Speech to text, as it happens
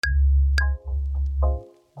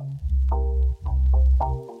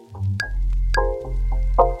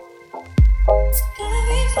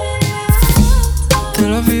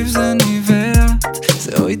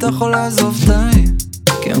איתך או לעזוב די,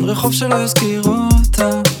 כי אין רחוב שלא יזכירו אותך.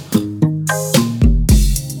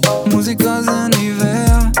 מוזיקה זה אני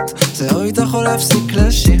ואת, זה או איתך או להפסיק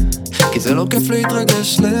לשיר, כי זה לא כיף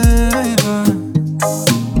להתרגש לבד.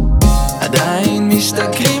 עדיין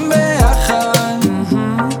משתכרים ביחד,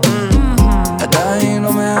 עדיין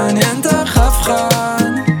לא מעניין אותך אף אחד,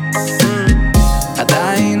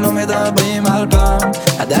 עדיין לא מדברים על פעם,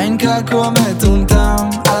 עדיין קעקוע מטומטם,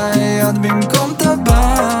 היד במקום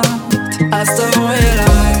טבעת. אז תבואי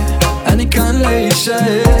אליי, אני כאן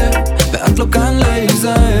להישאר, ואת לא כאן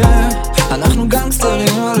להיזהר. אנחנו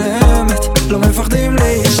גנגסטרים על אמת, לא מפחדים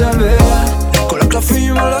להישבר. כל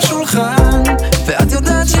הקלפים על השולחן, ואת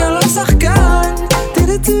יודעת שאני לא שחקן. תל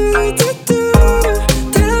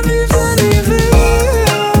אביב זה אני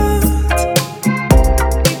ואת,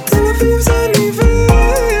 תל אביב זה אני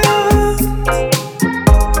ואת.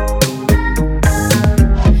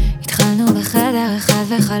 התחלנו בחדר אחד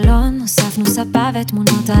וחלון, הוספנו ספה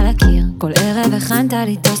ותמונות על הקיר. כל ערב הכנת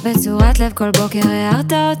לי טוסט בצורת לב, כל בוקר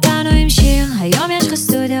הערת אותנו עם שיר. היום יש לך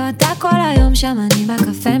סטודיו, אתה כל היום שם, אני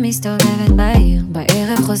בקפה מסתובבת בעיר.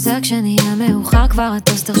 בערב חוזר כשנהיה מאוחר, כבר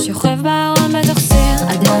הטוסטר שוכב בארון בתוך סיר.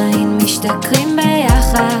 עדיין משתכרים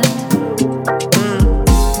ביחד,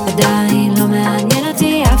 עדיין לא מעניין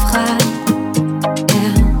אותי אף אחד,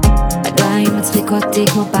 עדיין מצחיק אותי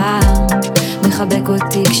כמו פעם, מחבק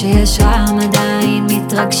אותי כשיש רעם, עדיין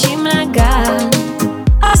מתרגשים לגן.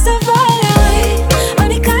 אז תבוא אליי,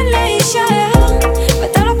 אני כאן להישאר,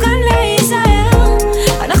 ואתה לא כאן להיזהר.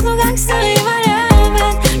 אנחנו גנגסטרים על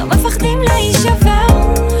אמת, לא מפחדים להישבר.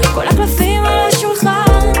 כל הקלפים על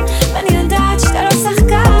השולחן, ואני יודעת שאתה לא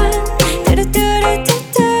שחקן.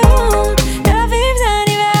 תל אביב זה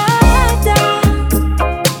אני ואתה,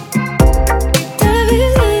 תל אביב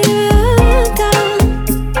זה אני ואתה.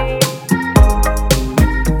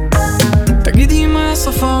 תגידי מה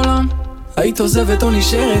סוף העולם, היית עוזבת או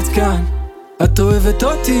נשארת כאן? את אוהבת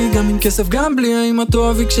אותי גם עם כסף גם בלי, האם את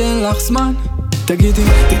אוהבי כשאין לך זמן? תגידי,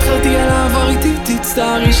 תתחרתי על העבר איתי,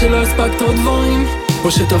 תצטערי שלא הספקת עוד דברים,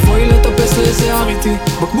 או שתבואי לטפס לאיזה הר איתי,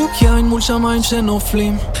 בקבוק יין מול שמיים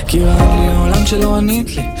שנופלים. כי רעד לי העולם כשלא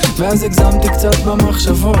ענית לי, ואז הגזמתי קצת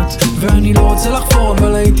במחשבות, ואני לא רוצה לחפור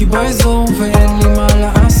אבל הייתי באזור ואין לי מה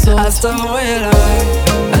לעשות. אז תבואי אליי,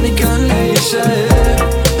 אני כאן להישאר,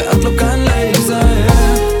 ואת לא כאן להיזהר.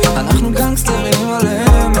 אנחנו גנגסטרים על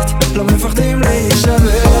אמת, לא מפחדים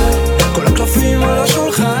להישבר. כל הקלפים על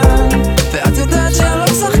השולחן, ואת יודעת שאני לא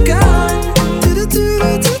שחקן.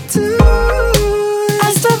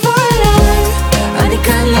 אז תבוא אליי, אני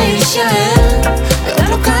כאן להישאר, ואת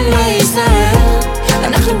לא כאן להיזהר.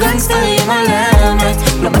 אנחנו גנגסטרים על אמת,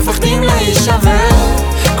 לא מפחדים להישבר.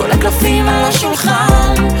 כל הקלפים על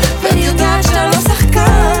השולחן, ואני יודעת שאתה